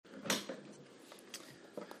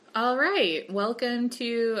All right, welcome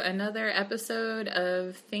to another episode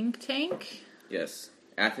of Think Tank. Yes,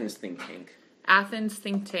 Athens Think Tank. Athens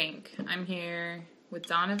Think Tank. I'm here with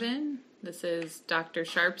Donovan. This is Dr.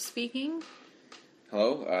 Sharp speaking.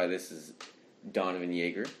 Hello, this is Donovan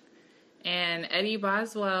Yeager. And Eddie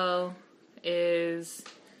Boswell is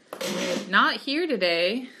not here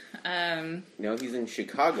today. No, he's in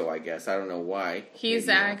Chicago, I guess. I don't know why. He's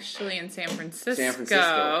actually in San Francisco. San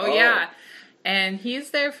Francisco. Oh. Yeah. And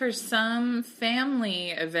he's there for some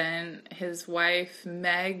family event. His wife,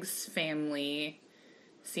 Meg's family,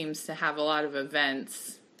 seems to have a lot of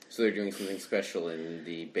events. So they're doing something special in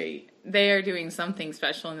the Bay. They are doing something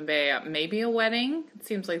special in the Bay. Maybe a wedding. It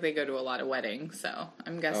seems like they go to a lot of weddings, so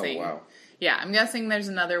I'm guessing. Oh, wow. Yeah, I'm guessing there's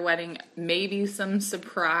another wedding. Maybe some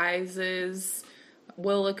surprises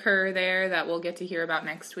will occur there that we'll get to hear about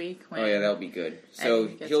next week. Oh, yeah, that'll be good. So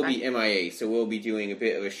he'll be MIA, so we'll be doing a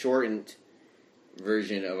bit of a shortened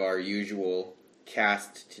version of our usual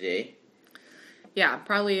cast today. Yeah,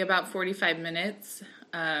 probably about 45 minutes.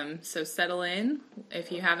 So settle in.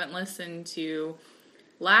 If you haven't listened to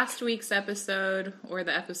last week's episode or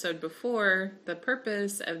the episode before, the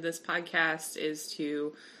purpose of this podcast is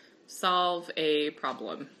to solve a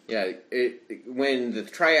problem. Yeah, when the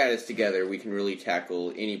triad is together, we can really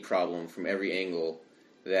tackle any problem from every angle.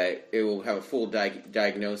 That it will have a full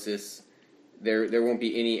diagnosis. There won't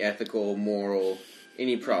be any ethical, moral,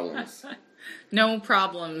 any problems. No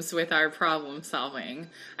problems with our problem solving.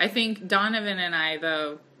 I think Donovan and I,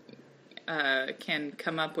 though, can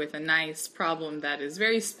come up with a nice problem that is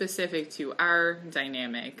very specific to our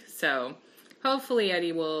dynamic. So hopefully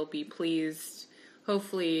Eddie will be pleased.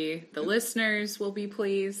 Hopefully the listeners will be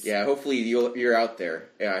pleased. Yeah, hopefully you're out there.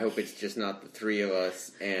 Yeah, I hope it's just not the three of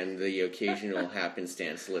us and the occasional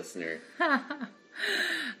happenstance listener.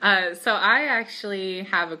 So I actually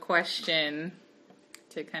have a question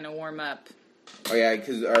to kind of warm up. Oh yeah,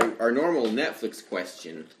 because our normal Netflix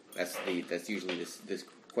question, that's usually this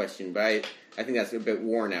question, but I think that's a bit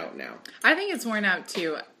worn out now. I think it's worn out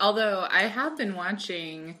too, although I have been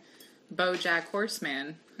watching BoJack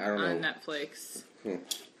Horseman on Netflix.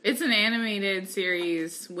 It's an animated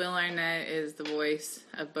series. Will Arnett is the voice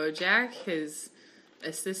of BoJack. His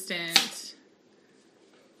assistant...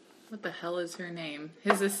 What the hell is her name?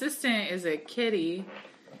 His assistant is a kitty,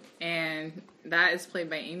 and that is played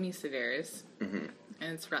by Amy Sedaris. Mm-hmm.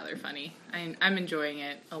 And it's rather funny. I'm enjoying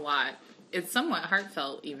it a lot. It's somewhat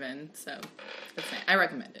heartfelt even, so that's nice. I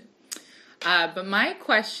recommend it. But my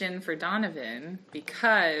question for Donovan,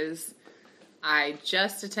 because I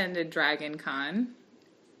just attended Dragon Con,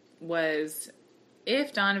 was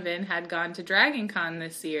if Donovan had gone to Dragon Con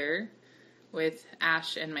this year with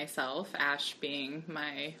Ash and myself, Ash being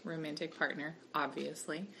my romantic partner,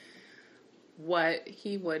 obviously, what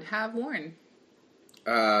he would have worn.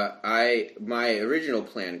 My original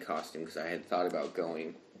planned costume, because I had thought about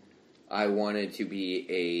going, I wanted to be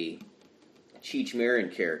a Cheech Marin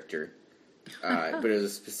character, but it was a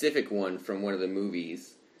specific one from one of the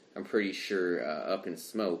movies, I'm pretty sure, Up in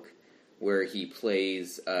Smoke, where he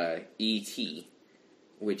plays E.T.,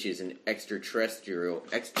 which is an extraterrestrial.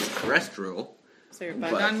 So you're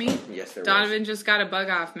bug on me? Yes, there Donovan just got a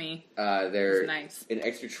bug off me. They're nice. An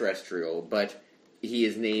extraterrestrial, but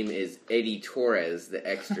his name is Eddie Torres, the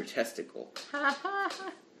extra testicle.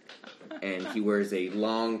 And he wears a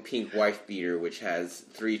long pink wife beater, which has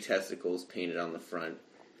 3 testicles painted on the front.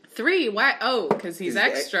 3? Why? Oh, because he's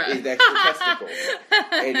extra. He's the extra testicle.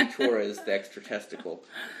 Eddie Torres, the extra testicle.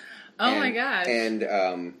 Oh my gosh.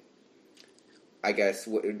 And, I guess,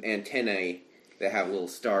 antennae that have little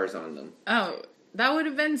stars on them. Oh, that would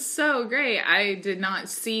have been so great. I did not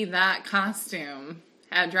see that costume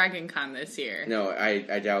at Dragon Con this year. No, I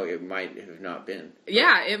doubt it might have not been.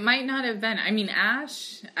 Yeah, it might not have been. I mean,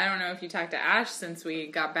 Ash, I don't know if you talked to Ash since we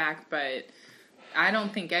got back, but I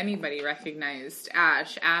don't think anybody recognized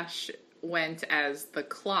Ash. Ash went as the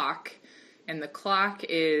Clock, and the Clock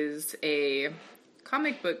is a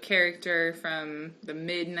comic book character from the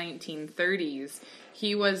mid-1930s.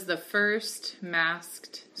 He was the first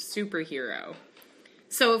masked superhero.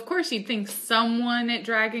 So, of course, you'd think someone at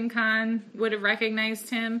Dragon Con would have recognized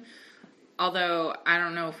him. Although, I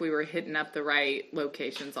don't know if we were hitting up the right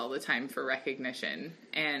locations all the time for recognition.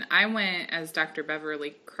 And I went as Dr.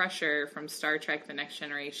 Beverly Crusher from Star Trek The Next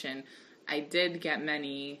Generation. I did get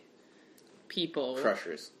many people.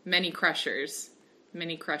 Crushers. Many crushers.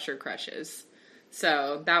 Many crusher crushes.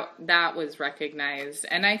 So that was recognized.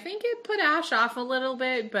 And I think it put Ash off a little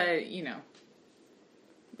bit, but, you know,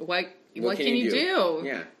 what can you do?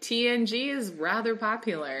 Yeah. TNG is rather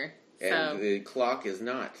popular. So the clock is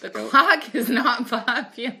not. The clock is not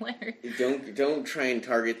popular. Don't try and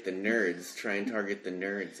target the nerds. Try and target the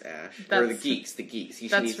nerds, Ash. Or the geeks. The geeks. You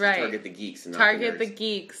should need to target the geeks and not the nerds. Target the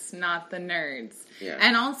geeks, not the nerds. Yeah.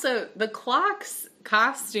 And also, the clock's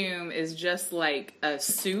costume is just like a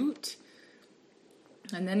suit.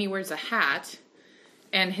 And then he wears a hat.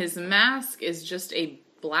 And his mask is just a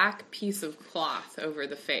black piece of cloth over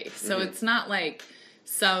the face. So it's not like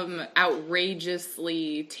some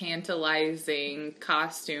outrageously tantalizing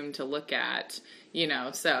costume to look at,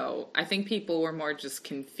 so I think people were more just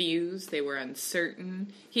confused. They were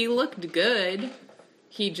uncertain. He looked good.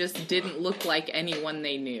 He just didn't look like anyone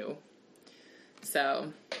they knew.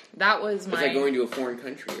 So that was my... It's like going to a foreign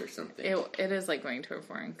country or something. It is like going to a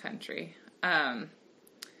foreign country.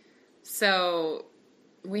 So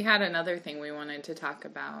we had another thing we wanted to talk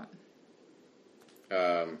about.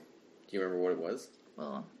 Do you remember what it was?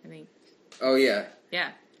 Well, I think... Oh, yeah.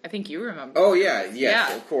 Yeah, I think you remember. Oh, yeah,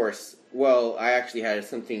 yes, of course. Well, I actually had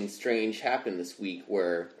something strange happen this week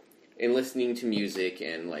where, in listening to music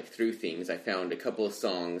and, through things, I found a couple of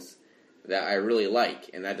songs that I really like,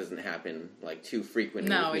 and that doesn't happen, too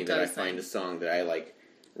frequently with me, that I find a song that I,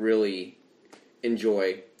 really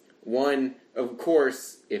enjoy. One, of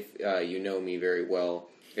course, if you know me very well,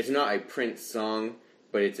 it's not a Prince song,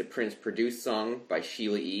 but it's a Prince-produced song by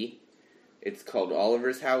Sheila E. It's called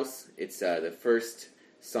Oliver's House. It's the first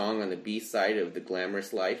song on the B-side of The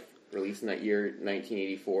Glamorous Life, released in that year,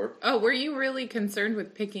 1984. Oh, were you really concerned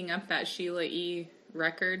with picking up that Sheila E.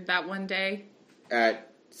 record that one day?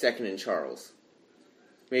 At 2nd and Charles.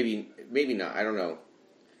 Maybe not. I don't know.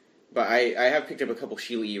 But I have picked up a couple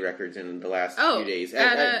Sheila E. records in the last few days.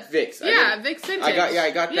 At Vic's. Yeah, Vic's Vintage. I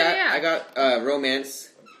got that. Yeah. I got Romance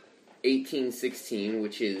 1816,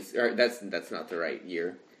 which is... That's not the right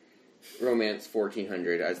year. Romance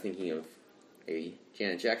 1400. I was thinking of a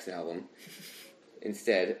Janet Jackson album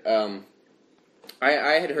instead. I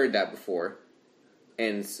had heard that before,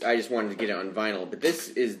 and I just wanted to get it on vinyl. But this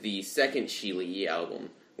is the second Sheila E. album,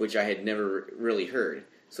 which I had never really heard.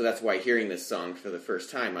 So that's why hearing this song for the first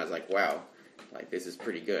time, I was like, wow, this is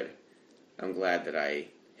pretty good. I'm glad that I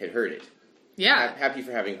had heard it. Yeah. Happy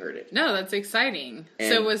for having heard it. No, that's exciting.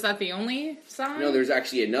 And so was that the only song? No, there's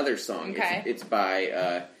actually another song. Okay. It's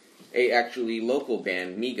by... a actually local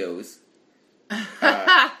band, Migos.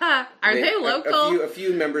 Are they local? A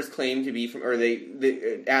few members claim to be from, or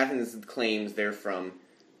Athens claims they're from.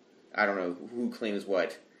 I don't know who claims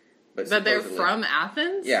what, but they're from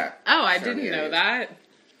Athens. Yeah. Oh, I didn't know that.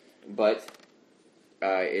 But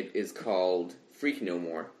it is called Freak No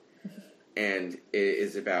More, and it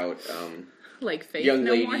is about fake young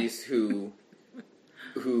no ladies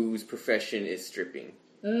whose profession is stripping.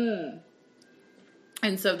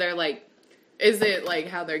 And so they're is it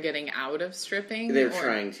how they're getting out of stripping? They're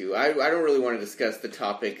trying to. I don't really want to discuss the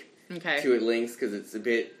topic to at length because it's a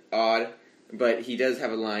bit odd, but he does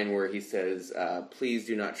have a line where he says, please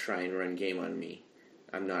do not try and run game on me.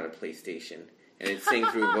 I'm not a PlayStation. And it's sang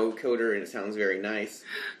through a vocoder and it sounds very nice.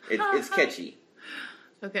 It's catchy.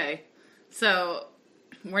 Okay. So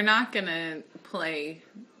we're not going to play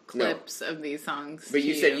clips of these songs. But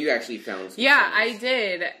you said you actually found some songs. I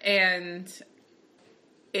did, and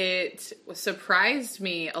it surprised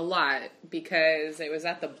me a lot because it was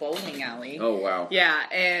at the bowling alley. Oh, wow. Yeah,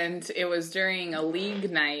 and it was during a league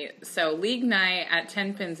night. So league night at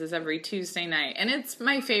 10 Pins is every Tuesday night. And it's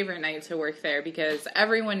my favorite night to work there because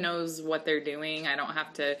everyone knows what they're doing. I don't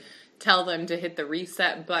have to tell them to hit the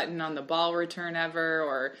reset button on the ball return ever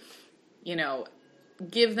or,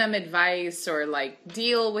 give them advice or,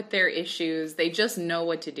 deal with their issues. They just know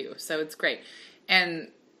what to do. So it's great. And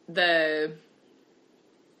the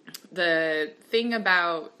thing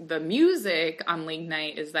about the music on league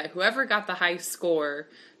night is that whoever got the high score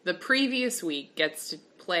the previous week gets to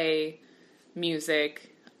play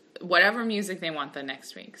music, whatever music they want the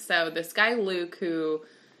next week. So this guy Luke, who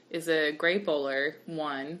is a great bowler,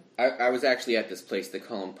 won. I was actually at this place. They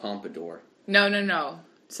call him Pompadour. No.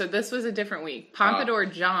 So this was a different week. Pompadour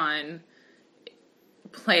John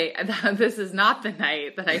play. This is not the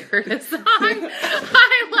night that I heard a song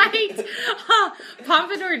I liked.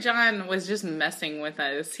 Pompadour John was just messing with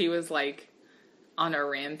us. He was on a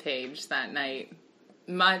rampage that night.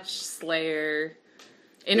 Much Slayer,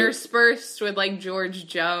 interspersed with George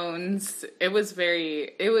Jones. It was a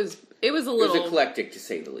little. It was eclectic to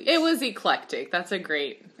say the least. It was eclectic. That's a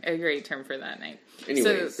great term for that night.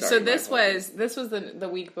 Anyway, so this was the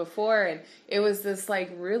week before, and it was this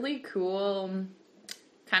really cool,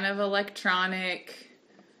 kind of electronic,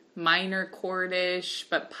 minor chordish,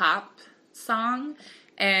 but pop song.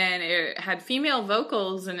 And it had female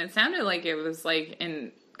vocals, and it sounded like it was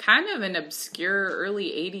in kind of an obscure early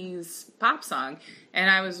 80s pop song. And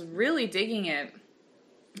I was really digging it.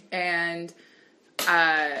 And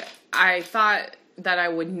I thought that I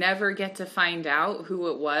would never get to find out who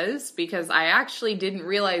it was because I actually didn't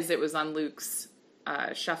realize it was on Luke's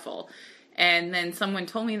shuffle. And then someone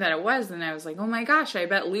told me that it was, and I was like, oh my gosh, I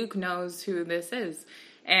bet Luke knows who this is.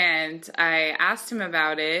 And I asked him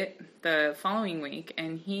about it the following week,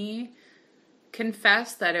 and he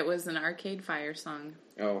confessed that it was an Arcade Fire song.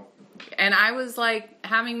 Oh. And I was like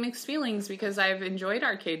having mixed feelings because I've enjoyed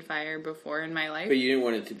Arcade Fire before in my life. But you didn't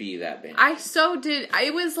want it to be that band. I so did.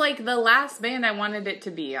 It was like the last band I wanted it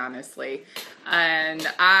to be, honestly. And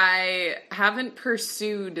I haven't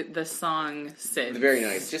pursued the song since. Very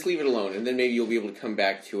nice. Just leave it alone, and then maybe you'll be able to come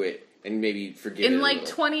back to it and maybe forget it in a like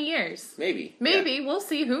little. 20 years. Maybe. Maybe. Yeah. We'll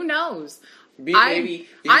see. Who knows? Maybe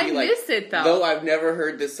I miss it, though. Though I've never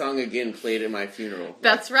heard this song again played at my funeral.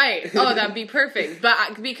 That's right. Oh, that'd be perfect.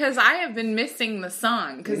 But because I have been missing the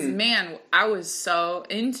song. Because, man, I was so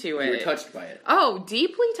into it. You were touched by it. Oh,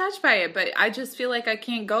 deeply touched by it. But I just feel like I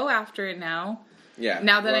can't go after it now. Yeah.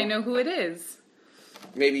 Now that I know who it is.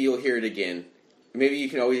 Maybe you'll hear it again. Maybe you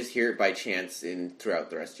can always just hear it by chance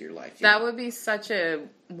throughout the rest of your life. That would be such a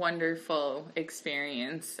wonderful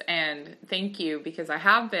experience. And thank you, because I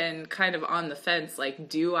have been kind of on the fence. Like,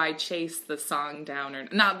 do I chase the song down or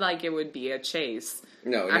not? Like it would be a chase.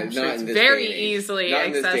 No, I'm not sure it's in this very day and age. easily not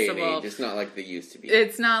in this day and accessible. age. It's not like they used to be.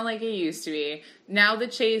 It's not like it used to be. Now the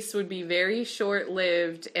chase would be very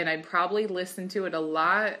short-lived, and I'd probably listen to it a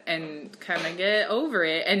lot and kind of get over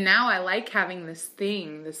it. And now I like having this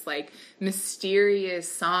thing, this like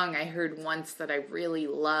mysterious song I heard once that I really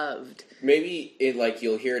loved. Maybe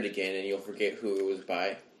you'll hear it again and you'll forget who it was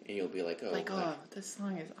by, and you'll be like, oh, this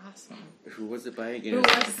song is awesome. Who was it by again? Who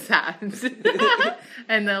was that?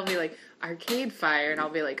 And they'll be like, Arcade Fire, and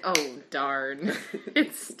I'll be like, oh, darn.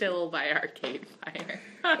 It's still by Arcade Fire.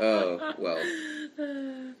 Oh,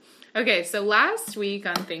 well. Okay, so last week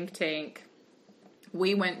on Think Tank,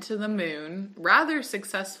 we went to the moon rather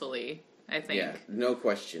successfully, I think. Yeah, no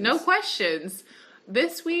questions. No questions.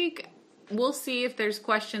 This week, we'll see if there's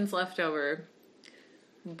questions left over.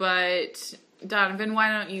 But, Donovan,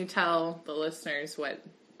 why don't you tell the listeners what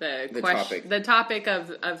the topic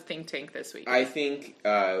of Think Tank this week is? I think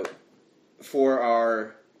for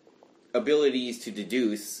our abilities to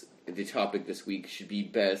deduce, the topic this week should be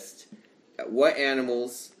best. What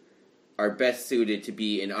animals are best suited to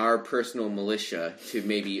be in our personal militia to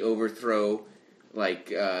maybe overthrow,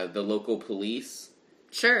 the local police?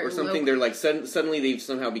 Sure. Or something. They're like suddenly they've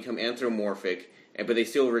somehow become anthropomorphic, but they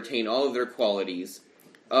still retain all of their qualities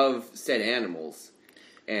of said animals.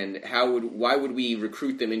 And why would we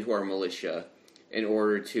recruit them into our militia in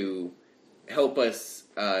order to help us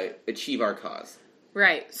achieve our cause?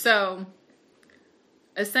 Right. So,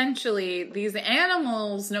 essentially, these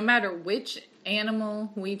animals, no matter which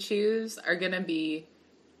animal we choose, are going to be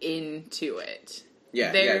into it.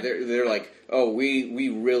 Yeah, they're like, oh, we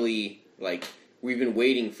really, we've been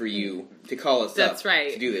waiting for you to call us up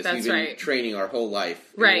to do this. We've been training our whole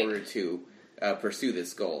life in order to pursue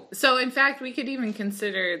this goal. So, in fact, we could even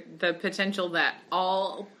consider the potential that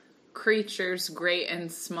all creatures, great and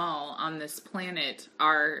small, on this planet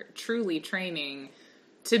are truly training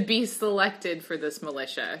to be selected for this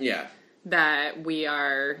militia. Yeah. That we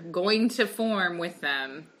are going to form with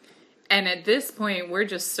them. And at this point, we're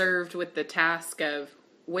just served with the task of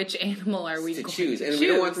which animal are we going to choose. And we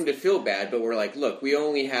don't want them to feel bad, but we're like, look, we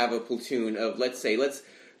only have a platoon of, let's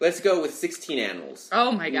go with 16 animals.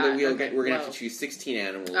 Oh my God. We're going to have to choose 16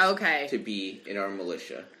 animals to be in our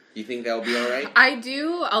militia. Do you think that'll be all right? I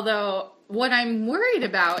do, although what I'm worried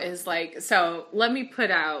about is so let me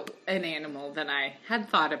put out an animal that I had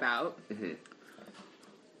thought about. Mm-hmm.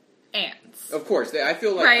 Ants. Of course. I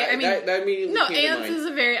feel like that immediately no, came to ants mind. is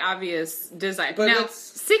a very obvious design. But now,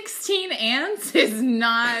 16 ants is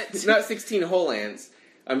not... It's not 16 whole ants.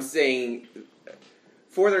 I'm saying,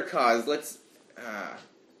 for their cause, let's...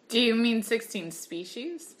 Do you mean 16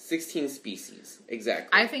 species? 16 species, exactly.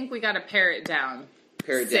 I think we gotta pare it down.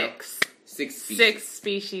 Down? 6 species. 6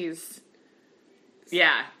 species.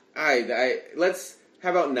 Yeah. Let's...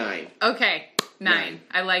 How about 9? Okay, 9.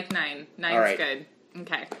 I like 9. 9's good.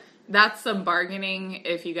 Okay. That's some bargaining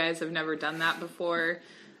if you guys have never done that before.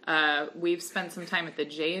 We've spent some time at the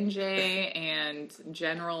J&J and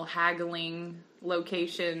general haggling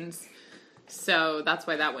locations. So that's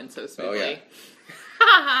why that went so smoothly. Oh,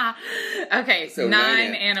 yeah. Okay, so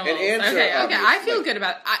 9 animals. Okay, I feel good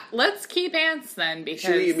about it. Let's keep ants then, because...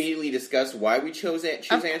 Should we immediately discuss why we choose ants?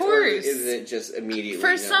 Of course. Or is it just immediately?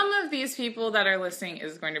 For some of these people that are listening,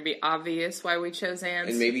 it's going to be obvious why we chose ants.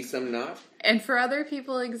 And maybe some not? And for other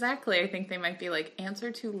people, exactly. I think they might be like, ants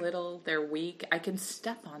are too little, they're weak, I can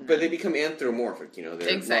step on them. But they become anthropomorphic, you know,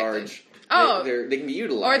 they're large. Oh, they can be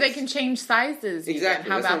utilized. Or they can change sizes. Exactly.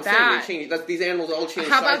 Even. How That's about that? These animals all change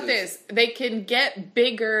How sizes. about this? They can get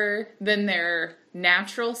bigger than their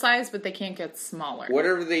natural size, but they can't get smaller.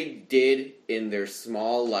 Whatever they did in their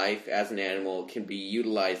small life as an animal can be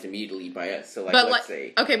utilized immediately by us. So, let's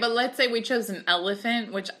say... Okay, but let's say we chose an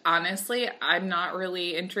elephant, which honestly, I'm not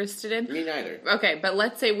really interested in. Me neither. Okay, but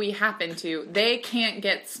let's say we happen to. They can't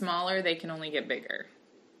get smaller, they can only get bigger.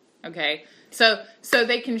 Okay? So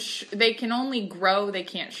they can only grow, they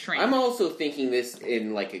can't shrink. I'm also thinking this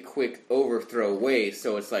in like a quick overthrow way.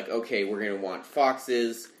 So it's like, okay, we're going to want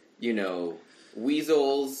foxes, you know,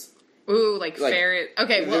 weasels. Ooh, like ferret.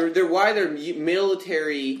 Okay, well, they're why their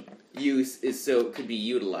military use is so could be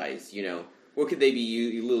utilized. You know, what could they be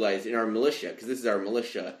utilized in our militia? Because this is our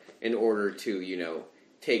militia in order to, you know,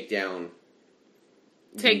 take the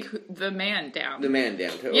man down. The man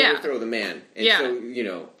down to overthrow the man. And so, you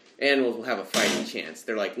know, animals will have a fighting chance.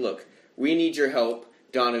 They're like, look, we need your help,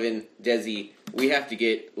 Donovan, Desi. We have to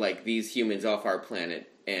get, like, these humans off our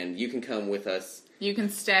planet, and you can come with us. You can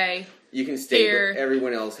stay. Here. But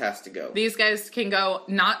everyone else has to go. These guys can go,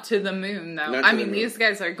 not to the moon, though. These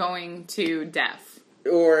guys are going to death.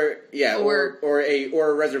 Or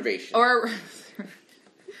a reservation. Or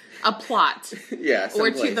a plot. Yeah,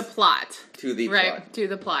 someplace. Or to the plot. To the plot. To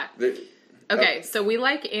the plot. Okay, so we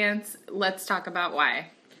like ants. Let's talk about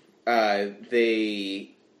why.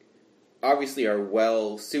 They obviously are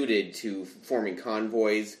well suited to forming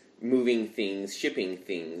convoys, moving things, shipping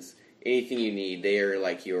things. Anything you need, they are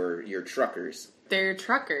like your truckers. They're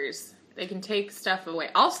truckers. They can take stuff away.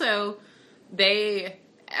 Also, they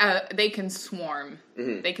can swarm.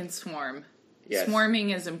 Mm-hmm. They can swarm. Yes. Swarming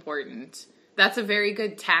is important. That's a very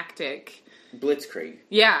good tactic. Blitzkrieg.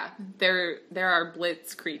 Yeah, there are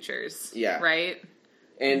blitz creatures. Yeah. Right?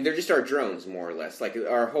 And they're just our drones, more or less. Like,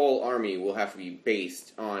 our whole army will have to be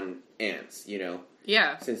based on ants, you know?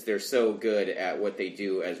 Yeah. Since they're so good at what they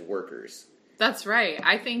do as workers. That's right.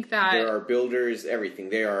 I think that... There are builders,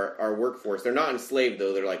 everything. They are our workforce. They're not enslaved,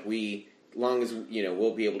 though. They're like, long as, you know,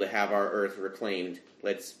 we'll be able to have our Earth reclaimed,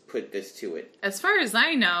 let's put this to it. As far as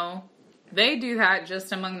I know, they do that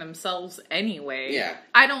just among themselves anyway. Yeah.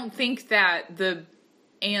 I don't think that the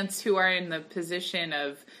ants who are in the position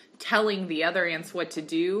of telling the other ants what to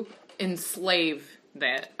do enslave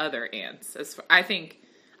the other ants. I think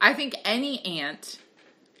any ant,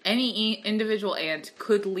 any individual ant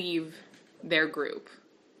could leave their group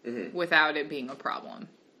without it being a problem.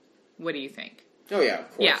 What do you think? Oh yeah,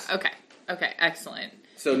 of course. Yeah, okay, excellent.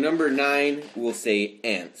 So number 9, we'll say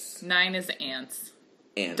ants. 9 is ants.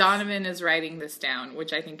 Ants. Donovan is writing this down,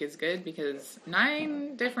 which I think is good because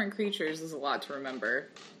 9 different creatures is a lot to remember.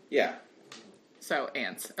 Yeah. So,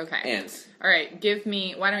 ants. Okay. Ants. All right,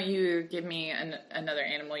 why don't you give me another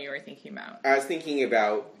animal you were thinking about? I was thinking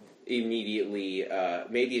about immediately,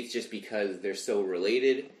 maybe it's just because they're so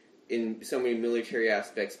related in so many military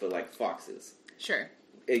aspects, but like foxes. Sure.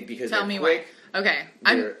 Because Tell me quick, why. Okay.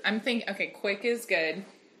 I'm thinking, okay, quick is good.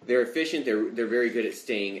 They're efficient, they're very good at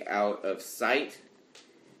staying out of sight.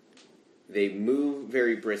 They move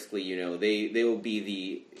very briskly, you know. They will be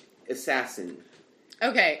the assassin.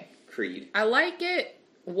 Okay. Creed. I like it.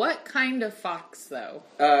 What kind of fox, though?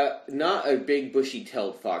 Not a big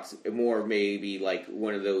bushy-tailed fox. More maybe like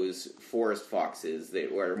one of those forest foxes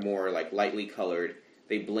that are more like lightly colored.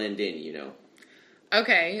 They blend in, you know.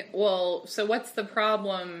 Okay, well, so what's the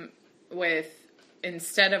problem with,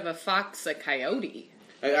 instead of a fox, a coyote?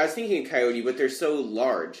 I was thinking a coyote, but they're so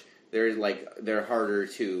large. They're harder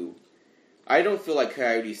to... I don't feel like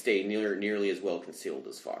coyotes stay nearly as well concealed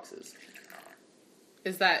as foxes.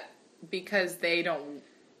 Is that because they don't...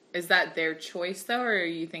 Is that their choice, though, or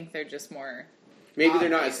you think they're just more... Maybe they're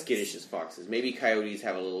not as skittish as foxes. Maybe coyotes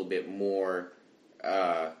have a little bit more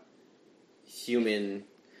human,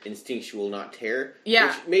 instinctual, not terror. Yeah.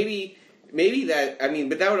 Which maybe that... I mean,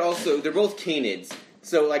 but that would also... They're both canids.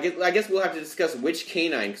 So I guess we'll have to discuss which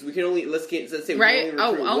canine, because we can only... Let's say... Right?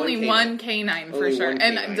 Only one canine, for sure.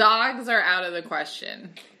 And dogs are out of the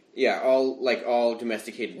question. Yeah, all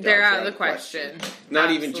domesticated dogs. They're out of the question. Not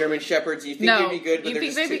Absolutely. Even German Shepherds. You think they'd be good, but you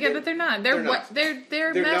think they'd be good, but they're not. They're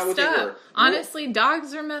messed up. Honestly,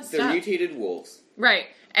 dogs are messed up. They're mutated wolves. Right.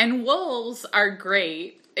 And wolves are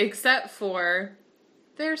great, except for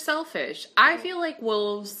they're selfish. I feel like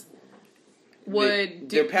wolves would...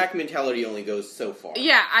 Their pack mentality only goes so far.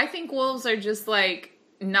 Yeah, I think wolves are just like...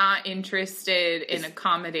 not interested in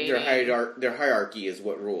accommodating. Their hierarchy is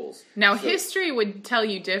what rules. Now, history would tell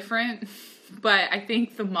you different, but I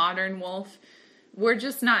think the modern wolf, we're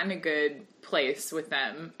just not in a good place with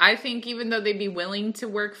them. I think even though they'd be willing to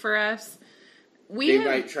work for us,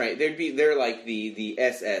 might try. They're like the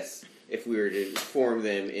SS. If we were to form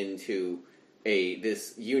them into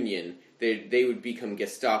this union, they would become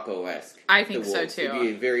Gestapo-esque. I think so too. It'd be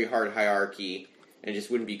a very hard hierarchy, and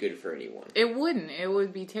just wouldn't be good for anyone. It wouldn't. It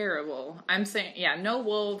would be terrible. I'm saying, no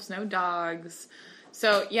wolves, no dogs.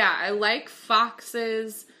 So, I like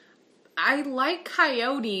foxes. I like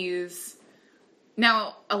coyotes.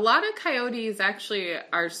 Now, a lot of coyotes actually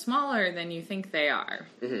are smaller than you think they are.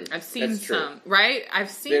 Mm-hmm. I've seen some, right?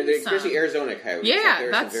 I've seen some. Especially Arizona coyotes.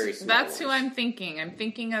 Yeah, that's who I'm thinking. I'm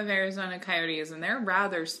thinking of Arizona coyotes, and they're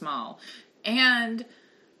rather small. And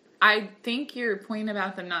I think your point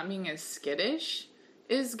about them not being as skittish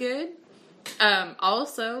is good.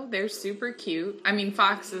 Also, they're super cute. I mean,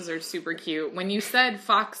 foxes are super cute. When you said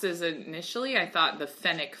foxes initially, I thought the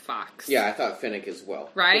fennec fox. Yeah, I thought fennec as well.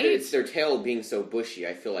 Right? But it's their tail being so bushy,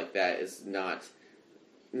 I feel like that is not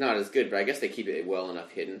as good, but I guess they keep it well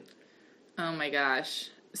enough hidden. Oh my gosh.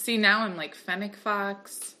 See, now I'm like fennec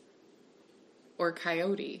fox or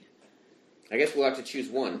coyote. I guess we'll have to choose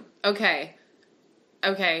one. Okay.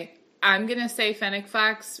 I'm going to say fennec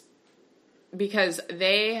fox because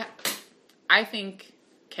they, I think,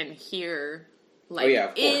 can hear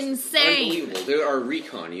like insane. Unbelievable. They're our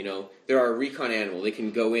recon, They're our recon animal. They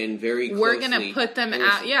can go in very closely. We're going to put them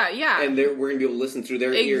out. Yeah. And we're going to be able to listen through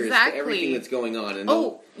their ears to everything that's going on. And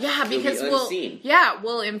because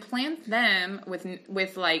we'll implant them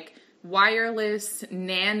with like wireless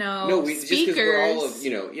nano speakers. Just because we're all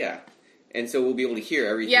of, And so we'll be able to hear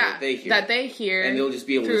everything that they hear. And they'll just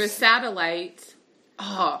be able through a satellite.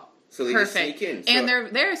 Oh, so they perfect. Just sneak in. And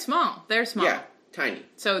they're small. They're small. Yeah, tiny.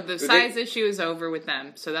 So the size issue is over with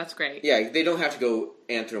them. So that's great. Yeah, they don't have to go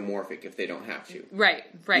anthropomorphic if they don't have to. Right.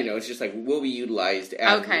 It's just like we'll be utilized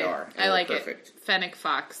as we are. I like perfect. It. Fennec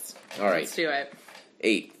fox. All right. Let's do it.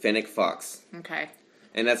 8, fennec fox. Okay.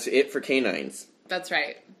 And that's it for canines. That's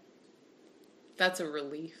right. That's a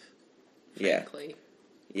relief. Frankly.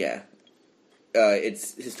 Yeah.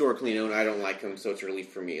 It's historically known. I don't like them, so it's a relief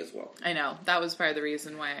for me as well. I know. That was part of the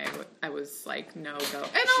reason why I was like, no, go.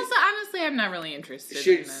 And also, honestly, I'm not really interested.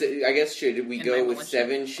 Should we go with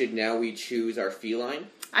 7? Should now we choose our feline?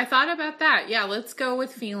 I thought about that. Yeah, let's go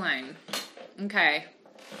with feline. Okay.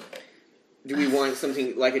 Do we want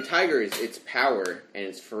something like a tiger? Its power and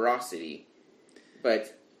its ferocity,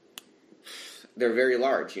 but they're very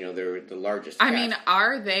large. They're the largest. I mean,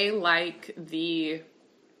 are they like the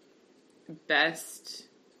best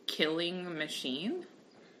killing machine?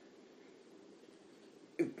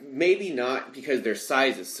 Maybe not, because their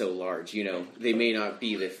size is so large. They may not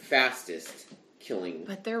be the fastest killing.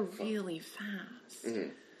 But they're really fast. Mm-hmm.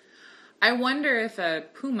 I wonder if a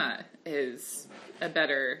puma is a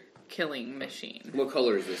better killing machine. What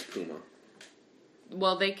color is this puma?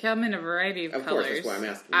 Well, they come in a variety of colors. Of course, that's why I'm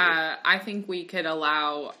asking you. I think we could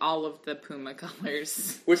allow all of the puma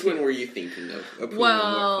colors. Which one were you thinking of? A puma,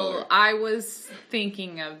 well, what color? I was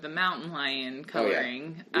thinking of the mountain lion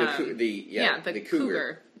coloring. Oh, yeah. The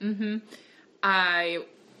cougar. Mm-hmm.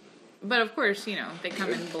 But of course, they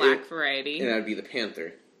come in black variety. And that would be the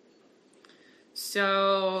panther.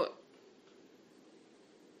 So,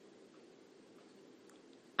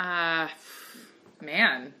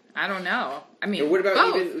 man, I don't know. I mean, and what about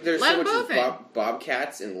both. There's so much as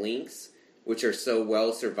bobcats and lynx, which are so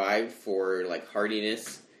well survived for like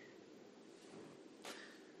hardiness.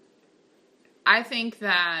 I think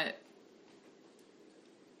that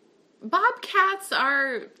bobcats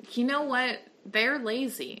are, you know what? They're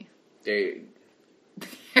lazy. They're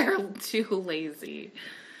too lazy.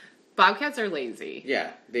 Bobcats are lazy.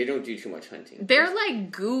 Yeah, they don't do too much hunting. They're like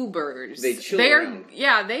goobers. They chill around.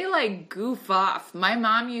 Yeah, they like goof off. My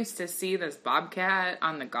mom used to see this bobcat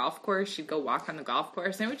on the golf course. She'd go walk on the golf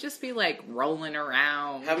course, and it would just be like rolling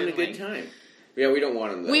around. Having a good time. Yeah, we don't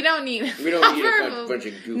want them though. We don't need a bunch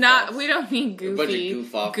of goof-offs. We don't need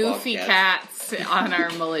goofy cats on our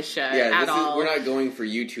militia at all. We're not going for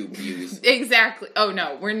YouTube views. Exactly. Oh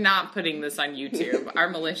no, we're not putting this on YouTube. Our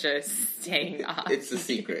militia is staying off. It's a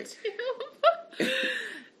secret.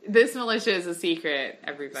 This militia is a secret,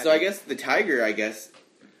 everybody. So I guess the tiger,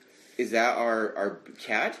 is that our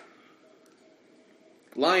cat?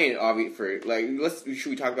 Lion, obviously, should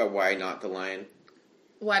we talk about why not the lion?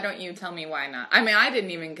 Why don't you tell me why not? I mean, I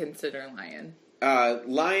didn't even consider lion.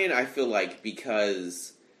 Lion, I feel like,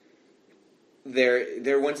 because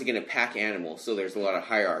they're once again a pack animal, so there's a lot of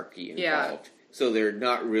hierarchy involved. Yeah. So they're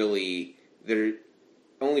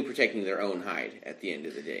only protecting their own hide at the end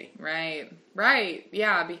of the day. Right.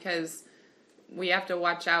 Yeah, because we have to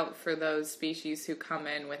watch out for those species who come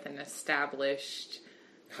in with an established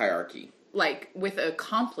hierarchy. like, with a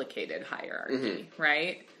complicated hierarchy,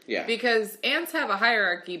 right? Yeah. Because ants have a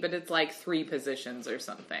hierarchy, but it's like 3 positions or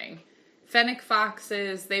something. Fennec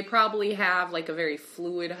foxes, they probably have, like, a very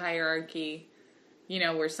fluid hierarchy. You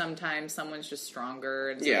know, where sometimes someone's just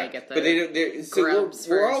stronger, and so they get the grubs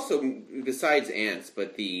we're also, besides ants,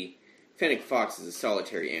 but the fennec fox is a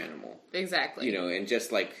solitary animal. Exactly. You know, and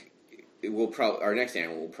just like, our next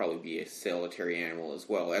animal will probably be a solitary animal as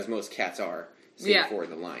well, as most cats are, save for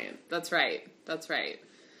the lion. That's right.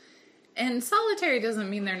 And solitary doesn't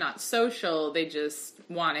mean they're not social, they just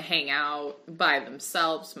want to hang out by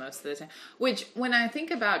themselves most of the time. Which, when I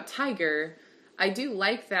think about tiger, I do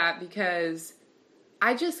like that because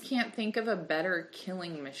I just can't think of a better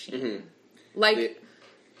killing machine. Mm-hmm. Like,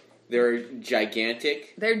 they're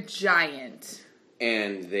gigantic. They're giant.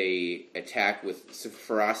 And they attack with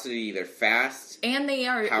ferocity. They're fast. And they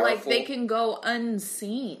are, powerful. like, they can go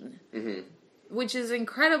unseen. Mm-hmm. Which is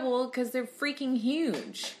incredible because they're freaking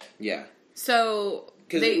huge. Yeah. So,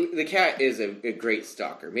 because the cat is a great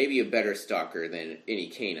stalker. Maybe a better stalker than any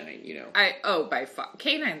canine, you know. By far.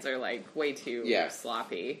 Canines are, like, way too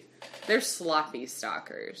sloppy. They're sloppy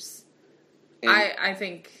stalkers. And I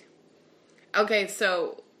think... Okay,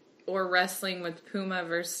 so we're wrestling with Puma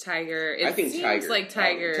versus Tiger. I think seems like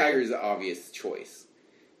Tiger... Tiger's the obvious choice.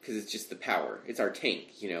 Because it's just the power. It's our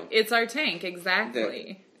tank, you know. It's our tank,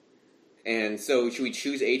 exactly. And so, should we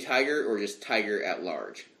choose a tiger or just tiger at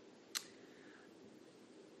large?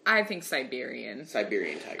 I think Siberian.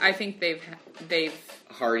 Siberian tiger. I think they've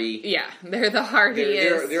hardy. Yeah, they're the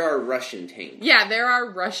hardiest. They're our Russian tank. Yeah, they're our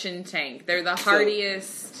Russian tank. They're the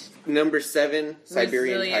hardiest. Number 7,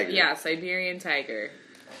 Siberian tiger. Yeah, Siberian tiger.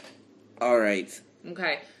 All right.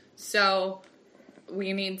 Okay, so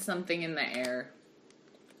we need something in the air.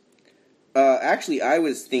 Actually, I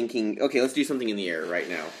was thinking... Okay, let's do something in the air right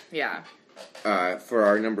now. Yeah. For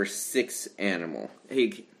our number 6 animal.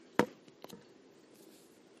 Hey...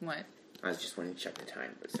 What? I was just wanting to check the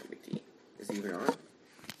time, but it's no big deal. Is it even on?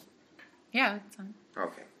 Yeah, it's on.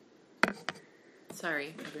 Okay.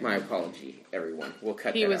 Sorry. My apology, everyone. We'll cut that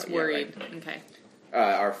out. He was worried. Yeah, right. Okay.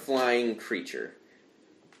 Our flying creature.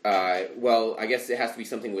 Well, I guess it has to be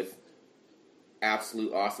something with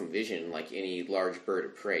absolute awesome vision, like any large bird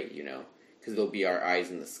of prey, you know? Because they'll be our eyes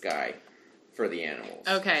in the sky for the animals.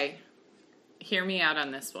 Okay. Hear me out on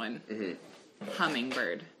this one. Mm-hmm.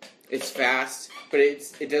 Hummingbird. It's fast, but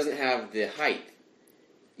it doesn't have the height.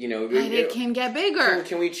 You know, and it can get bigger.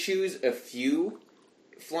 Can we choose a few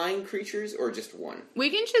flying creatures or just one? We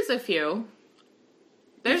can choose a few.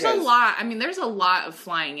 There's a lot. I mean, there's a lot of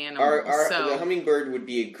flying animals. The hummingbird would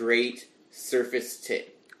be a great surface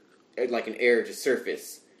like an air to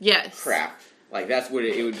surface craft. Like, that's what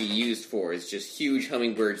it would be used for, is just huge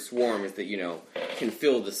hummingbird swarms that, you know, can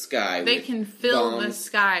fill the sky. They can fill the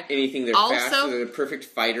sky. Anything, they're fast, so they're the perfect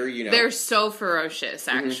fighter, you know. They're so ferocious,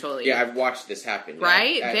 actually. Mm-hmm. Yeah, I've watched this happen.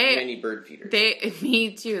 Right? At many bird feeders.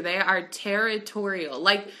 Me too. They are territorial.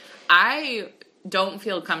 Like, I don't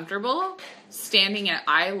feel comfortable standing at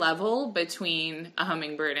eye level between a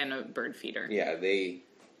hummingbird and a bird feeder. Yeah, they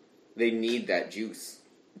need that juice.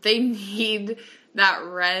 They need that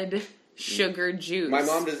red... sugar juice. My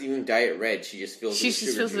mom doesn't even dye it red. She just fills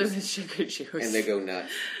it with sugar juice. And they go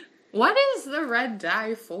nuts. What is the red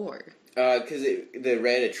dye for? Because the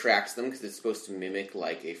red attracts them because it's supposed to mimic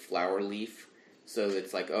like a flower leaf. So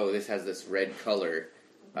it's like, oh, this has this red color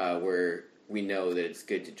where we know that it's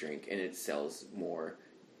good to drink and it sells more.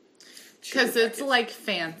 Because it's like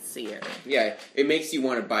fancier. Yeah, it makes you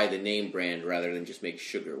want to buy the name brand rather than just make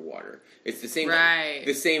sugar water. It's the same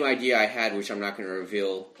the same idea I had, which I'm not going to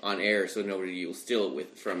reveal on air so nobody will steal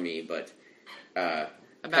it from me, but about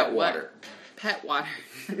pet water. Pet water.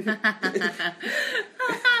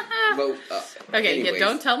 But, okay, yeah,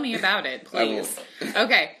 don't tell me about it, please.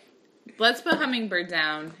 Okay. Let's put hummingbird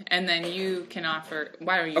down, and then you can offer.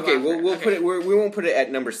 Why don't you? Okay, we'll put it. We won't put it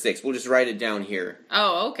at number 6. We'll just write it down here.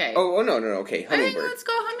 Oh, okay. Oh no. Okay, hummingbird. I think let's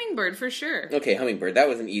go hummingbird for sure. Okay, hummingbird. That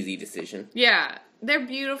was an easy decision. Yeah, they're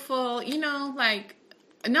beautiful. You know, like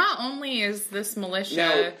not only is this militia.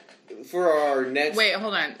 Now, for our next. Wait,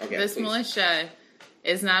 hold on. Okay, this please. militia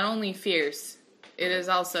is not only fierce; it is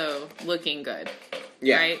also looking good.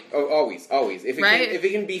 Yeah. Right? Oh, always. If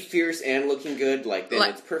it can be fierce and looking good, then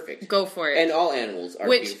it's perfect. Go for it. And all animals are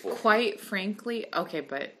beautiful. Which, quite frankly, okay,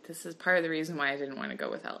 but this is part of the reason why I didn't want to go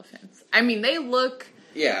with elephants. I mean, they look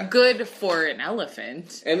good for an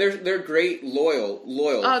elephant. And they're great, loyal.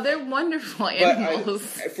 Oh, they're wonderful animals.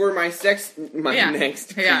 For my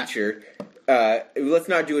next creature, let's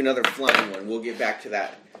not do another flying one. We'll get back to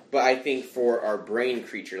that But I think for our brain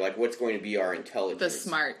creature, like what's going to be our intelligence? The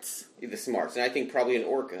smarts. The smarts. And I think probably an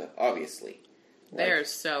orca, obviously. They're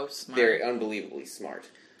so smart. They're unbelievably smart.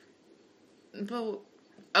 But,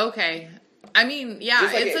 okay. I mean, yeah,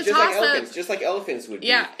 it's a toss-up. Just like elephants would be.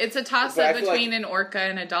 Yeah, it's a toss-up between an orca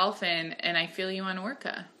and a dolphin, and I feel you on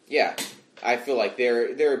orca. Yeah. I feel like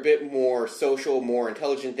they're a bit more social, more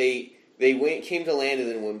intelligent. They came to land and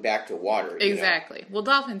then went back to water. Exactly. Well,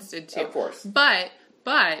 dolphins did too. Of course. But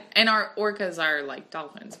and our orcas are like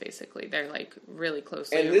dolphins, basically. They're like really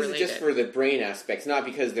closely related. And this is just for the brain aspects, not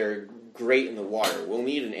because they're great in the water. We'll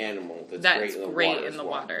need an animal that's great in the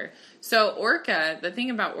water. So the thing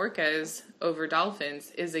about orcas over dolphins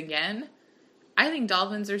is, again, I think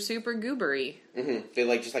dolphins are super goobery. Mm-hmm.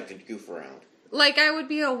 They just like to goof around. Like, I would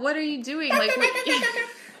be what are you doing? Like,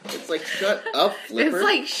 it's like, shut up, Flipper. It's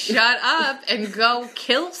like, shut up and go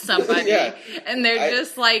kill somebody. Yeah. And they're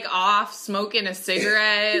just, like, off smoking a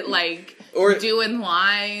cigarette, like, or doing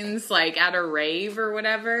lines, like, at a rave or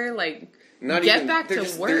whatever. Like, back to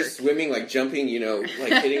work. They're swimming, like, jumping,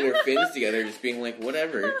 like, hitting their fins together, just being like,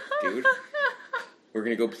 whatever, dude. We're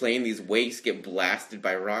gonna go play in these wakes, get blasted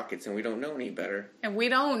by rockets, and we don't know any better. And we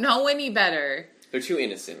don't know any better. They're too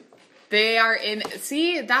innocent. They are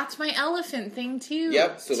see, that's my elephant thing too.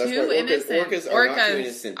 Yep, so that's why orcas are not too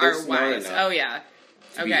innocent. They're smart wise. enough. Oh yeah.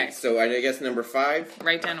 Okay. So I guess number 5.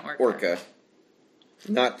 Write down orca. Orca.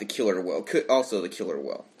 Not the killer whale. Also the killer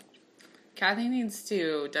whale. Kathy needs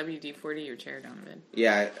to WD-40 your chair, Donovan.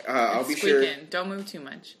 Yeah, I'll be sure. Don't move too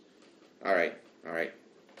much. All right.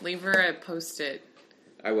 Leave her a Post-it.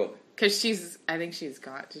 I will. Because I think she's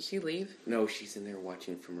got. Did she leave? No, she's in there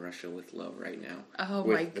watching From Russia with Love right now. Oh,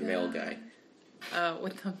 my God. With the male guy.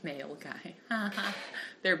 With the male guy.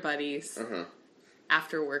 They're buddies. Uh-huh.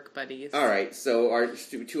 After work buddies. All right, so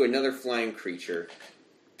to another flying creature,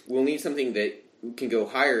 we'll need something that can go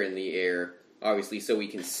higher in the air, obviously, so we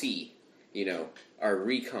can see, our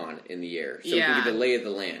recon in the air. So we can get the lay of the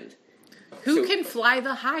land. Who can fly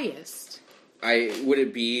the highest? Would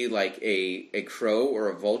it be like a crow or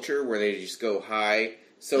a vulture where they just go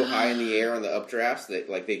so high in the air on the updrafts that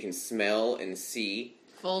like they can smell and see?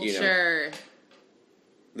 Vulture.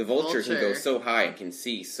 The vulture can go so high and can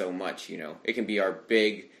see so much, It can be our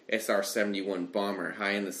big SR-71 bomber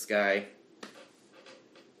high in the sky.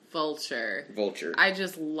 Vulture. I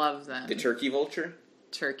just love them. The turkey vulture?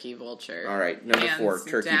 Turkey vulture. All right, number 4,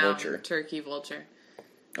 turkey vulture. Turkey vulture.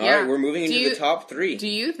 All right, we're moving into the top 3. Do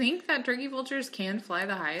you think that turkey vultures can fly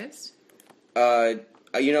the highest? I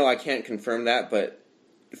can't confirm that, but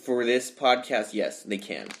for this podcast, yes, they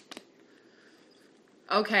can.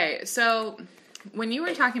 Okay, so when you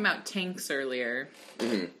were talking about tanks earlier...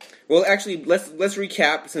 Mm-hmm. Well, actually, let's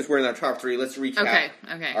recap, since we're in our top 3, let's recap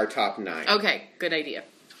our top 9. Okay, good idea.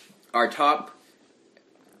 Our top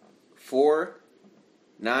 4,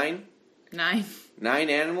 9? 9. 9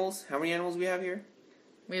 animals? How many animals we have here?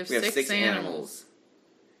 We have 6 animals.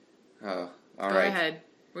 Oh, all right. Go ahead.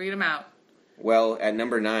 Read them out. Well, at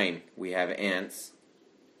number 9, we have ants.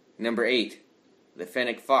 Number 8, the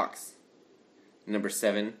fennec fox. Number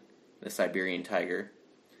 7, the Siberian tiger.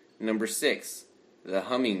 Number 6, the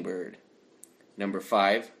hummingbird. Number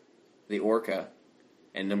 5, the orca.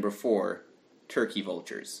 And number 4, turkey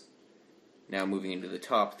vultures. Now moving into the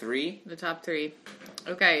top 3. The top 3.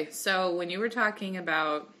 Okay, so when you were talking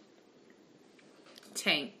about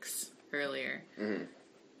tanks earlier,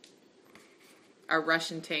 our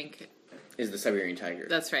Russian tank is the Siberian tiger.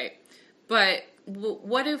 That's right. But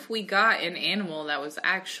what if we got an animal that was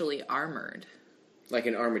actually armored? Like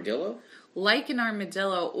an armadillo? Like an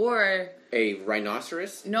armadillo, or... a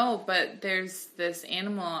rhinoceros? No, but there's this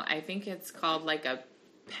animal, I think it's called like a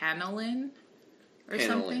panolin or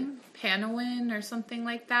something. Panolin or something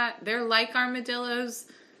like that. They're like armadillos,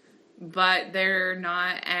 but they're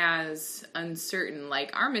not as uncertain.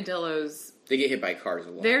 Like armadillos... they get hit by cars a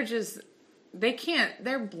lot.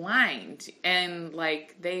 They're blind, and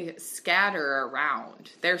like they scatter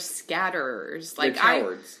around. They're scatterers. Like they're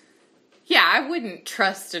cowards. Yeah, I wouldn't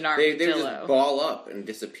trust an armadillo. They just ball up and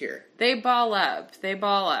disappear. They ball up.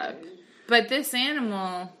 But this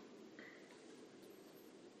animal,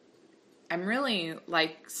 I'm really,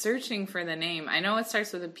 like, searching for the name. I know it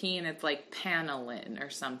starts with a P and it's like panolin or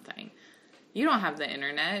something. You don't have the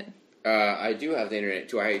internet. I do have the internet.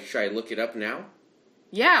 Should I look it up now?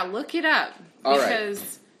 Yeah, look it up. All because,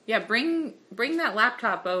 right. Yeah, bring that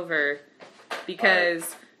laptop over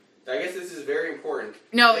because... I guess this is very important.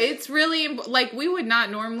 No, it's really like we would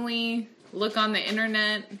not normally look on the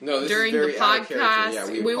internet during the podcast. Yeah,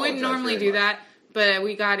 we wouldn't normally do that, but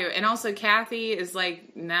we got to. And also, Kathy is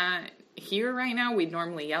like not here right now. We'd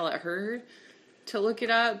normally yell at her, to look it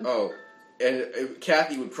up? Oh, and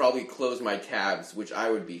Kathy would probably close my tabs, which I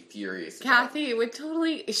would be furious Kathy would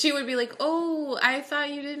totally... She would be like, oh, I thought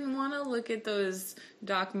you didn't want to look at those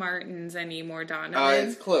Doc Martens anymore, Donovan.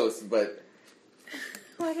 It's close, but...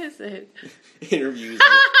 What is it? Interviews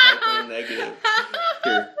with typo negative.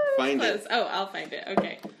 Here, find it. Oh, I'll find it.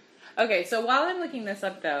 Okay. Okay, so while I'm looking this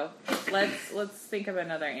up, though, let's think of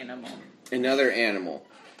another animal. Another animal.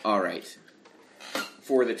 All right.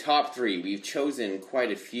 For the top 3, we've chosen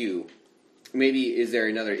quite a few. Maybe, is there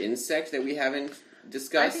another insect that we haven't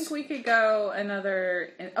discussed? I think we could go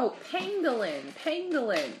another... Oh, pangolin.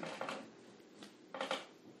 Pangolin.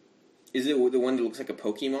 Is it the one that looks like a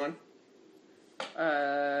Pokemon?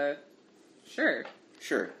 Sure.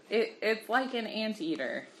 Sure. It's like an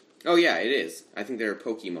anteater. Oh, yeah, it is. I think they're a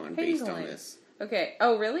Pokemon based on this. Okay.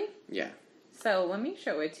 Oh, really? Yeah. So, let me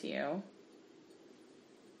show it to you.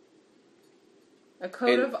 A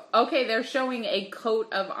coat of... Okay, they're showing a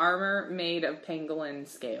coat of armor made of pangolin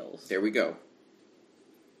scales. There we go.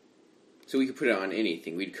 So we could put it on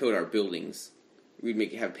anything. We'd coat our buildings.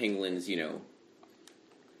 We'd have pangolins,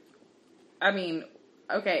 I mean,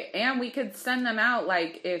 okay, and we could send them out,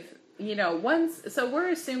 like, if, once... So we're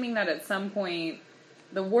assuming that at some point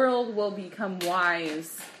the world will become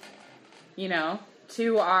wise,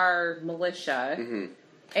 to our militia. Mm-hmm.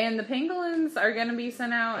 And the pangolins are going to be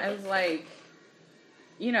sent out as, like...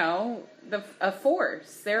 a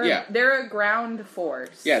force. They're a ground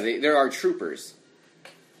force. Yeah, they're our troopers.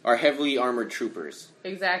 Our heavily armored troopers.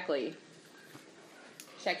 Exactly.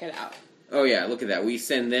 Check it out. Oh yeah, look at that. We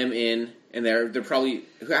send them in, and they're probably...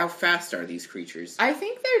 How fast are these creatures? I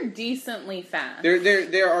think they're decently fast.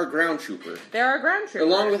 They're our ground trooper. They're our ground trooper.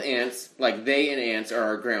 Along with ants, like they and ants are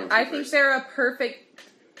our ground troopers. I think they're a perfect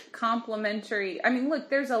complementary... I mean, look,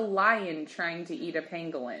 there's a lion trying to eat a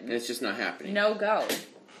pangolin. And it's just not happening. No go.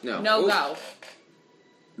 No. No go.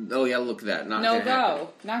 Oh yeah, look at that. Not no gonna go. Happen.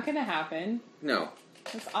 Not gonna happen. No.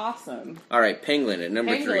 That's awesome. Alright, pangolin at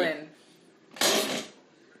number 3.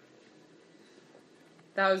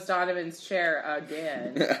 That was Donovan's chair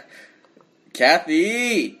again.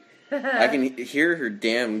 Kathy! I can hear her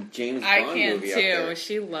damn James Bond movie up there. I can too.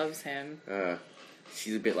 She loves him.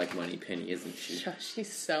 She's a bit like Moneypenny, isn't she?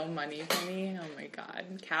 She's so Moneypenny. Oh my god.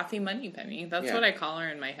 Kathy Moneypenny. That's what I call her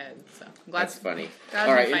in my head. So I'm glad. That's funny.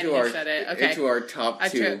 All right, into our top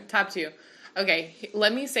 2. Top 2. Okay,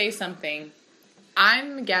 let me say something.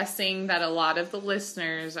 I'm guessing that a lot of the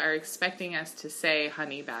listeners are expecting us to say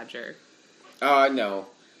honey badger. No.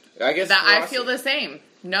 I guess that I feel the same.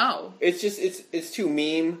 No. It's just it's too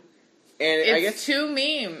meme. And it's I guess too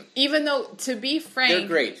meme. Even though, to be frank, they're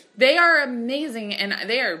great. They are amazing, and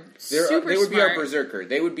they are super smart. They would be our berserker.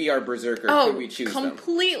 They would be our berserker if we choose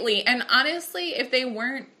completely. them. And honestly, if they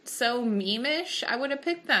weren't so meme-ish, I would have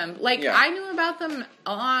picked them. I knew about them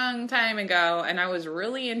a long time ago, and I was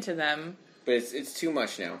really into them. But it's too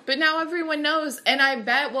much now. But now everyone knows, and I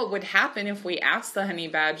bet what would happen if we asked the honey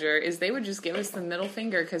badger is they would just give us the middle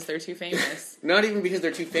finger because they're too famous. Not even because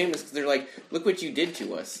they're too famous, because they're like, look what you did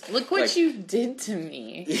to us. Look what you did to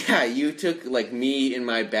me. Yeah, you took, me and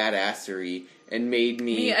my badassery and made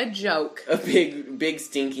me... a joke. A big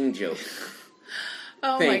stinking joke.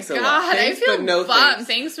 Oh thanks my god, thanks, I feel but no bummed.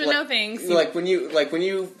 Thanks, but no thanks. When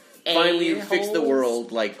you finally fix the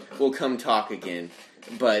world, we'll come talk again.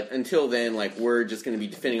 But until then, we're just going to be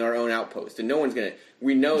defending our own outpost. And no one's going to...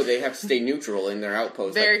 We know they have to stay neutral in their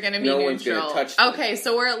outpost. They're going to be neutral. No one's going to touch them. Okay,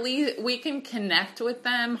 so we're at least... We can connect with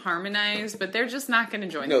them, harmonize, but they're just not going to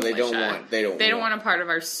join the militia. They don't want a part of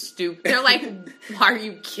our stupid... They're like, are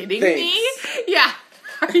you kidding Thanks. me? Yeah.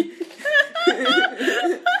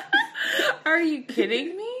 Are you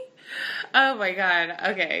kidding me? Oh my god.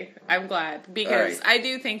 Okay, I'm glad. Because I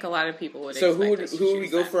do think a lot of people would expect us to who would we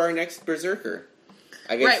go them. for our next berserker?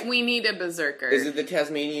 I guess, right, we need a berserker. Is it the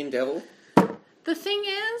Tasmanian devil? The thing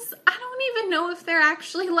is, I don't even know if they're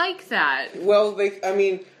actually like that. Well,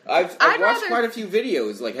 I've watched quite a few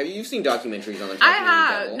videos. Have you seen documentaries on the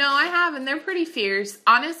Tasmanian devil? No, I have, and they're pretty fierce.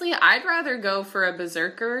 Honestly, I'd rather go for a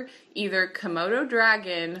berserker, either Komodo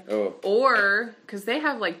dragon, or, because they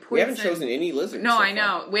have, poison. We haven't chosen any lizards. No, I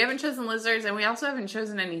know. We haven't chosen lizards, and we also haven't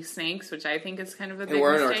chosen any snakes, which I think is kind of a big mistake.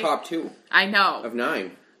 And we're in our top 2. I know. Of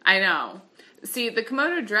 9. I know. See, the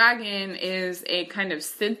Komodo dragon is a kind of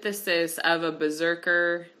synthesis of a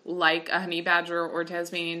berserker, like a honey badger or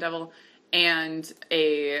Tasmanian devil, and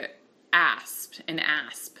an asp,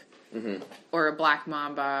 mm-hmm. or a black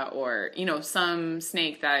mamba, or, some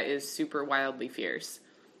snake that is super wildly fierce.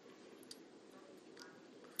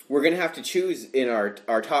 We're going to have to choose in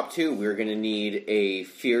our top 2. We're going to need a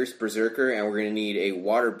fierce berserker, and we're going to need a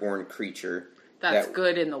waterborne creature That's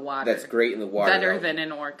good in the water. That's great in the water. Better than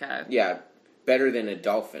an orca. Yeah, better than a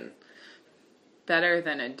dolphin. Better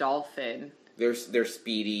than a dolphin. They're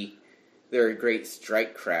speedy. They're a great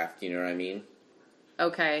strike craft, you know what I mean?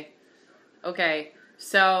 Okay.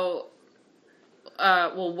 So,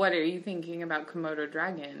 well, what are you thinking about Komodo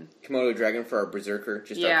dragon? Komodo dragon for our berserker,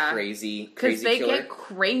 just a crazy killer. Because they get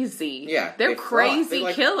crazy. Yeah. They're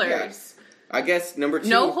crazy killers. Yeah. I guess number 2.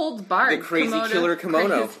 No holds barred. The crazy killer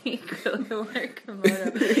kimono. Crazy killer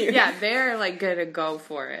kimono. Yeah, they're like gonna go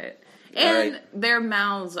for it. And their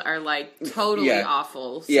mouths are like totally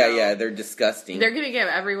awful. So yeah, they're disgusting. They're gonna give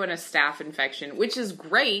everyone a staph infection, which is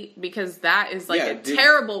great because that is like a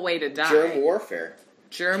terrible way to die. Germ warfare.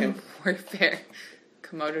 Warfare.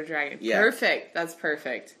 Komodo dragon. Yeah. Perfect. That's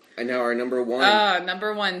perfect. And now our number 1.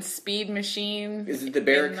 Number 1 speed machine. Is it the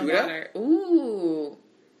barracuda? Ooh.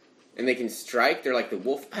 And they can strike. They're like the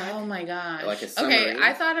wolf pack. Oh my gosh. Like a submarine. Okay,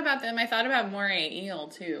 I thought about them. I thought about moray eel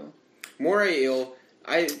too. Moray eel.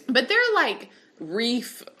 But they're like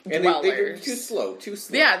reef dwellers. They're too slow.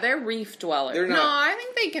 Yeah, they're reef dwellers. They're not, no, I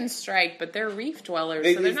think they can strike, but they're reef dwellers,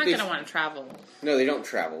 so they're not going to want to travel. No, they don't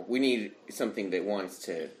travel. We need something that wants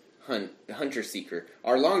to hunt. The hunter-seeker.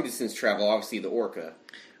 Our long-distance travel, obviously the orca.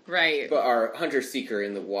 Right. But our hunter-seeker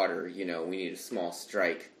in the water, we need a small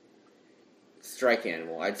strike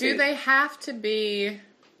animal. Do they have to be...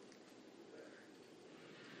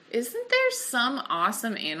 Isn't there some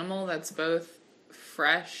awesome animal that's both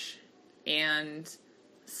fresh and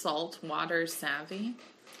saltwater savvy?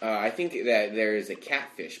 I think that there is a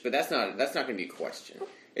catfish, but that's not going to be a question.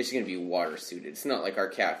 It's going to be water suited. It's not like our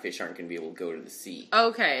catfish aren't going to be able to go to the sea.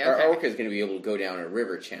 Okay. Our orca is going to be able to go down a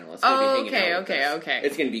river channel. It's going to be hanging out with us. Okay.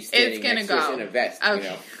 It's going to be standing next to us in a vest.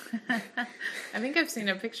 Okay. I think I've seen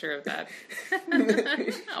a picture of that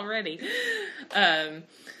already.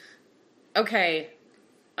 Okay.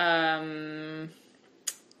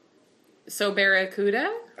 So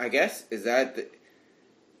barracuda? I guess is that the...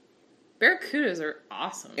 Barracudas are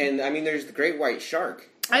awesome. And I mean, there's the great white shark.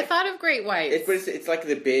 I thought of great whites. It's like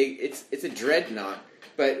the big. It's a dreadnought,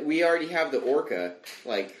 but we already have the orca.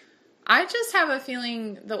 Like, I just have a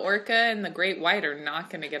feeling the orca and the great white are not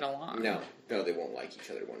going to get along. No, they won't like each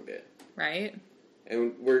other one bit. Right.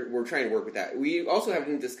 And we're trying to work with that. We also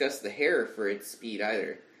haven't discussed the hare for its speed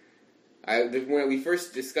either. When we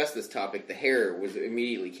first discussed this topic, the hare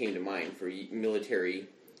immediately came to mind for military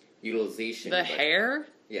utilization. The hare?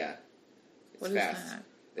 Yeah. It's what fast. Is that?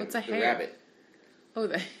 What's a hare? The rabbit. Oh,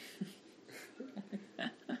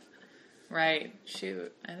 right.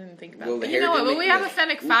 Shoot. I didn't think about that. You know what? But we have a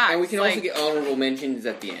Fennec Fox. And we can also get honorable mentions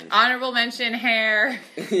at the end. Honorable mention, hare.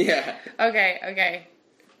 Yeah. Okay.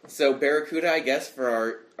 So, barracuda, I guess,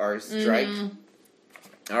 for our strike. Mm-hmm.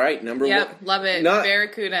 All right, number 1. Yep, love it.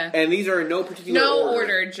 Barracuda. And these are in no particular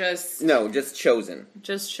order. Just chosen.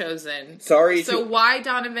 Just chosen. Sorry. So why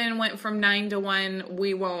Donovan went from 9 to 1,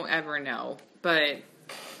 we won't ever know. But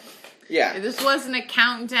yeah, this wasn't a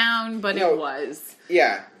countdown, but it was.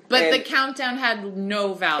 Yeah. But the countdown had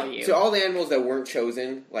no value. To all the animals that weren't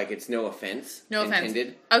chosen, like, it's no offense. No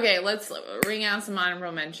intended. offense. Okay, let's ring out some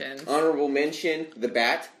honorable mentions. Honorable mention, the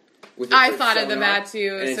bat. I thought of the bat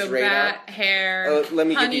too. So bat, hare,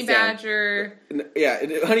 honey badger. Yeah,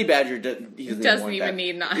 honey badger doesn't even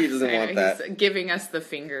need not. He doesn't want that. He's giving us the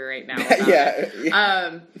finger right now.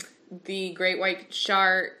 Yeah. The great white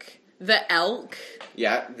shark, the elk.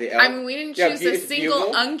 Yeah, the elk. I mean, we didn't choose a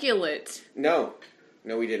single ungulate. No,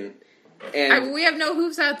 we didn't. And we have no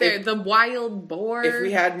hooves out there. The wild boar. If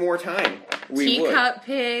we had more time, we would. Teacup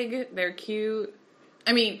pig. They're cute.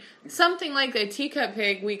 I mean, something like a teacup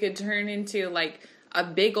pig we could turn into, like, a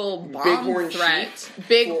big old bomb threat.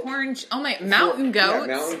 Mountain goats. Yeah,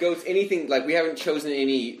 mountain goats, anything. Like, we haven't chosen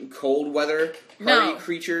any cold weather hardy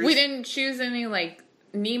creatures. We didn't choose any, like,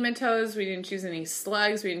 nematodes. We didn't choose any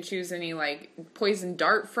slugs. We didn't choose any, like, poison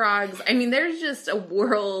dart frogs. I mean, there's just a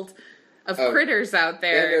world of critters out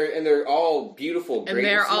there. And they're all beautiful. And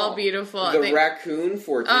they're all beautiful. The raccoon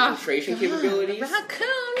for concentration capabilities.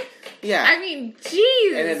 Raccoon? Yeah. I mean, jeez.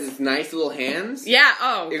 And it has its nice little hands. Yeah,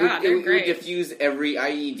 they're great. It would diffuse every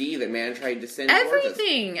IED that man tried to send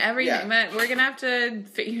Everything. Yeah. But we're going to have to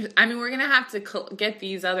we're going to have to get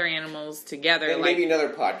these other animals together. And maybe another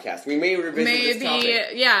podcast. We may revisit this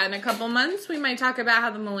topic. Yeah, in a couple months, we might talk about how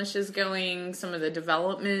the militia's going, some of the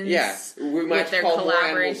developments. Yeah, we might with their call more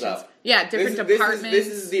collaborations. Animals up. Yeah, different departments. This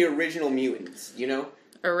is the original mutants,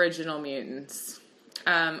 Original mutants.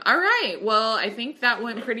 All right. Well, I think that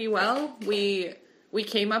went pretty well. We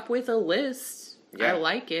came up with a list. Yeah. I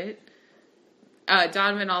like it.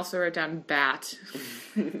 Donovan also wrote down bat.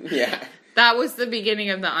 Yeah. That was the beginning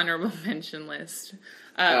of the honorable mention list.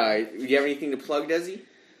 You have anything to plug, Desi?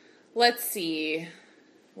 Let's see.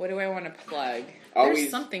 What do I want to plug? Always. There's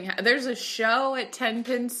something. There's a show at Ten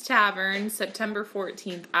Pins Tavern, September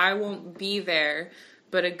 14th. I won't be there,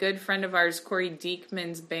 but a good friend of ours, Corey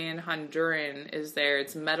Diekman's band Honduran, is there.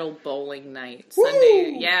 It's Metal Bowling Night.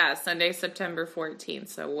 Sunday, September 14th.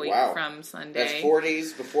 So a week from Sunday. That's 4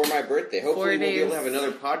 days before my birthday. Hopefully we'll be able to have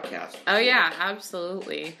another podcast. Oh, yeah,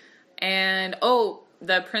 absolutely. And,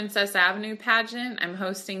 the Princess Avenue pageant, I'm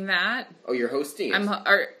hosting that. Oh, you're hosting it?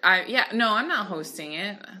 I'm not hosting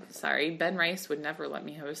it. Sorry, Ben Rice would never let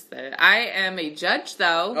me host it. I am a judge,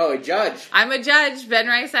 though. Oh, a judge. I'm a judge. Ben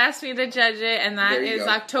Rice asked me to judge it, and that is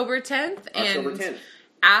October 10th. October 10th.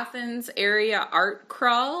 Athens Area Art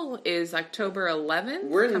Crawl is October 11th.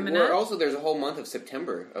 We're also, there's a whole month of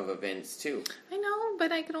September of events, too. I know,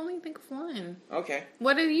 but I could only think of one. Okay.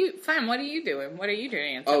 What are you doing? What are you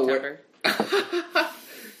doing in September?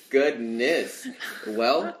 Goodness.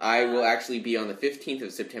 Well, I will actually be on the 15th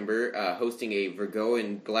of September hosting a Virgo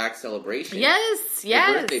and Black celebration. Yes.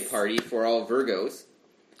 A birthday party for all Virgos.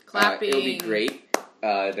 Clapping. It'll be great.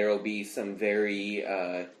 There will be some very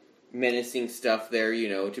menacing stuff there,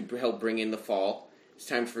 to help bring in the fall. It's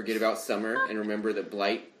time to forget about summer and remember that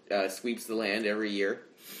blight sweeps the land every year.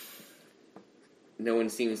 No one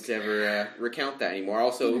seems to ever recount that anymore.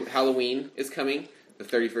 Also, Halloween is coming, the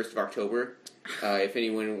 31st of October. If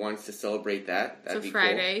anyone wants to celebrate that, that'd be cool.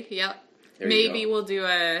 It's a Friday, yep. There Maybe we'll do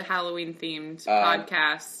a Halloween-themed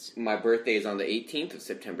podcast. My birthday is on the 18th of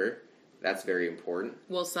September. That's very important.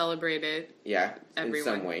 We'll celebrate it. Yeah, in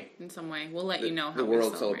some way. In some way. We'll let you know how the we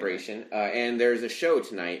world celebration. And there's a show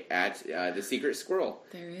tonight at The Secret Squirrel.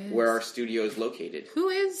 There is. Where our studio is located. Who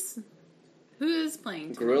is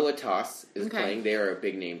playing tonight? Gorilla Toss is playing. They are a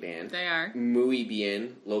big name band. They are. Muy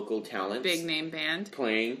Bien, local talents. Big name band.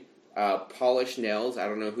 Playing. Polish Nails, I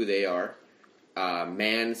don't know who they are.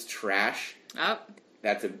 Man's Trash. Oh.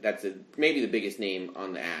 That's maybe the biggest name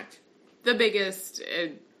on the act. The biggest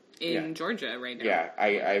in Georgia right now. Yeah,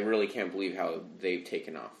 I really can't believe how they've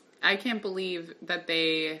taken off. I can't believe that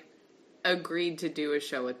they agreed to do a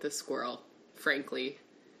show at the Squirrel, frankly.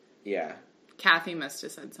 Yeah. Kathy must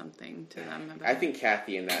have said something to them about I think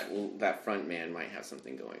Kathy and that front man might have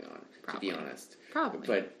something going on, Probably. to be honest. Probably.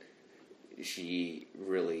 But she's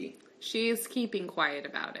keeping quiet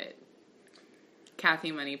about it.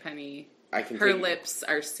 Kathy Moneypenny. Her lips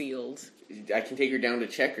are sealed. I can take her down to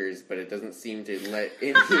Checkers, but it doesn't seem to let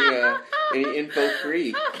any info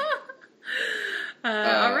free.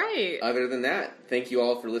 All right. Other than that, thank you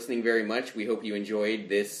all for listening very much. We hope you enjoyed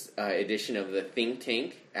this edition of the Think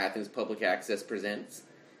Tank, Athens Public Access Presents.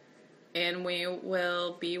 And we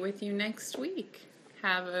will be with you next week.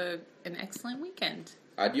 Have an excellent weekend.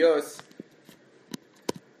 Adios.